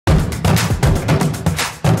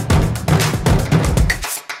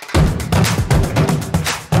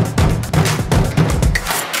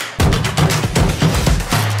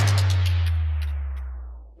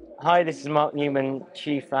Hi, this is Mark Newman,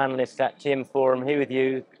 Chief Analyst at TM Forum, here with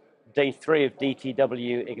you, day 3 of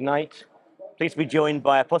DTW Ignite. Pleased to be joined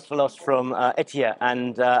by Apostolos from Etiya.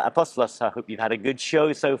 And Apostolos, I hope you've had a good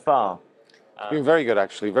show so far. It's been very good,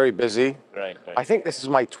 actually. Very busy. Great. I think this is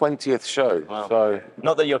my 20th show. Wow. So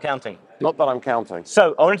not that you're counting. Not that I'm counting.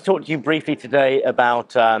 So I wanted to talk to you briefly today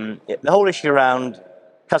about the whole issue around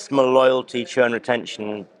customer loyalty, churn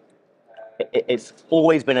retention. It's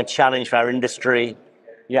always been a challenge for our industry.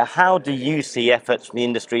 Yeah, how do you see efforts from the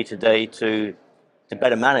industry today to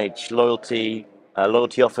better manage loyalty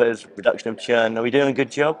offers, reduction of churn? Are we doing a good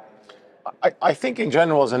job? I think in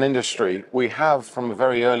general as an industry, we have from a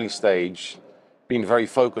very early stage been very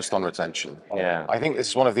focused on retention. Yeah. I think this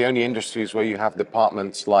is one of the only industries where you have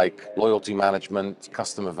departments like loyalty management,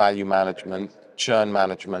 customer value management, churn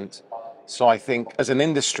management. So I think as an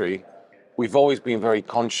industry, we've always been very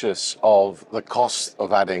conscious of the cost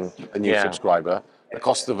of adding a new subscriber, the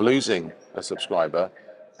cost of losing a subscriber.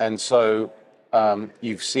 And so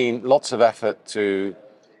you've seen lots of effort to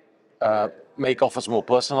make offers more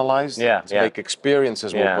personalized, to make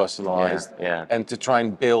experiences more personalized, and to try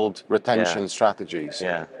and build retention strategies.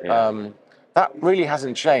 That really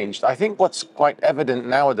hasn't changed. I think what's quite evident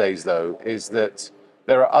nowadays, though, is that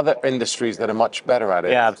there are other industries that are much better at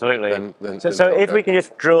it. Yeah, absolutely. So if we can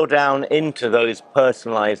just drill down into those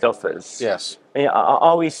personalized offers. Yes.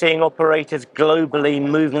 Are we seeing operators globally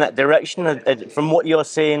move in that direction? From what you're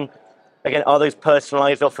seeing, again, are those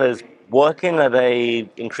personalized offers working? Are they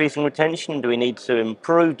increasing retention? Do we need to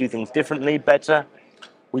improve, do things differently, better?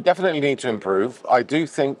 We definitely need to improve. I do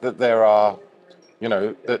think that there are,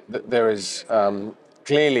 that there is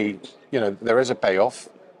clearly, there is a payoff.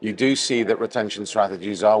 You do see that retention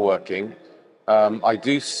strategies are working. I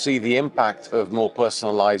do see the impact of more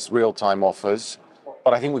personalized real-time offers,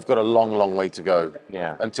 but I think we've got a long, long way to go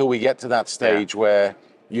until we get to that stage where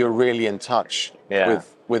you're really in touch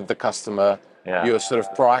with the customer. You're sort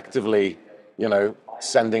of proactively,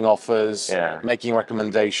 sending offers, making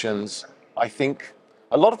recommendations. I think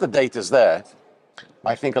a lot of the data's there.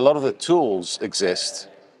 I think a lot of the tools exist,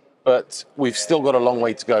 but we've still got a long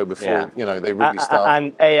way to go before they really start.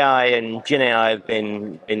 And AI and Gen AI have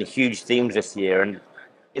been huge themes this year, and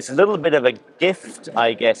it's a little bit of a gift,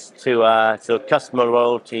 I guess, to customer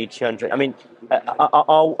loyalty, churn. I mean,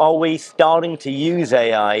 are we starting to use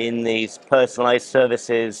AI in these personalized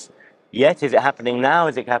services yet? Is it happening now?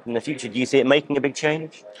 Is it happening in the future? Do you see it making a big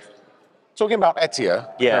change? Talking about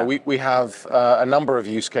Etiya, we have a number of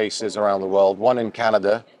use cases around the world. One in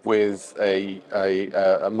Canada with a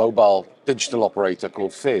mobile digital operator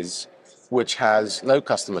called Fizz, which has no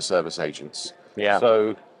customer service agents.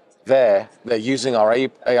 So they're using our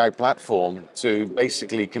AI platform to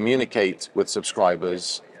basically communicate with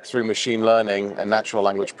subscribers through machine learning and natural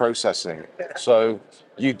language processing. So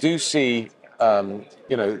you do see,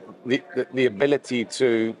 the ability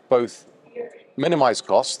to both minimize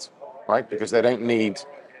cost, right? Because they don't need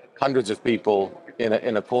hundreds of people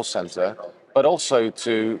in a call center, but also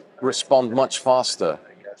to respond much faster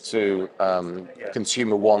to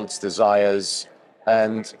consumer wants, desires,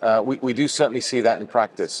 and we do certainly see that in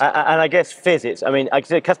practice. And I guess Fizz, it's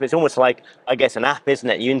almost like, I guess, an app, isn't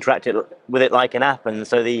it? You interact with it like an app, and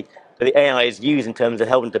so the AI is used in terms of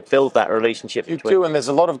helping to build that relationship. You do, and there's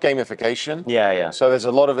a lot of gamification. So there's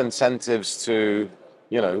a lot of incentives to,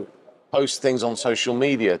 post things on social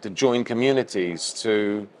media, to join communities,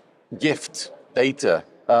 to gift data.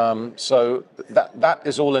 So that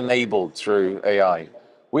is all enabled through AI.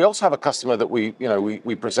 We also have a customer that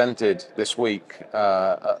we presented this week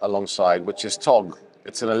alongside, which is TOG.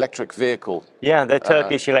 It's an electric vehicle. Yeah, the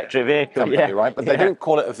Turkish electric vehicle company, right? But they don't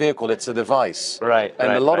call it a vehicle; it's a device.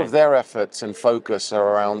 And a lot of their efforts and focus are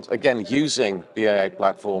around, again, using the AI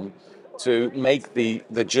platform to make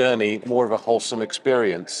the journey more of a wholesome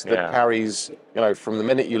experience that carries, from the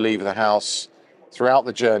minute you leave the house throughout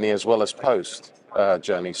the journey as well as post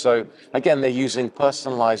journey. So again, they're using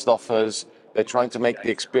personalized offers. They're trying to make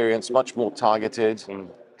the experience much more targeted,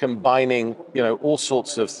 combining, all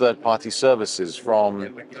sorts of third-party services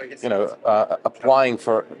from, applying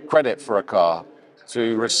for credit for a car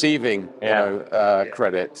to receiving,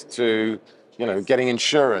 credit to, getting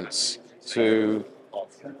insurance to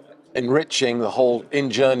enriching the whole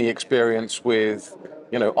in-journey experience with,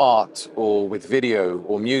 art or with video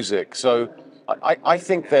or music. So I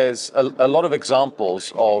think there's a lot of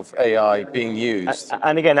examples of AI being used.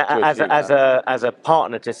 And again, as a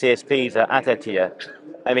partner to CSPs at Etiya,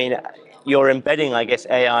 you're embedding, I guess,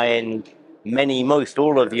 AI in most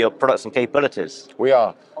all of your products and capabilities. We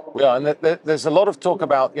are, and there's a lot of talk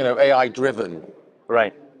about AI-driven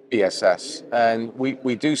BSS, and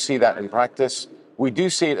we do see that in practice. we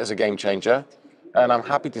do see it as a game changer. And I'm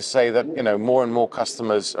happy to say that, more and more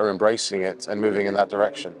customers are embracing it and moving in that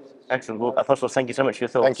direction. Excellent. Well, Apostolos, thank you so much for your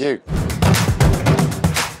thoughts. Thank you.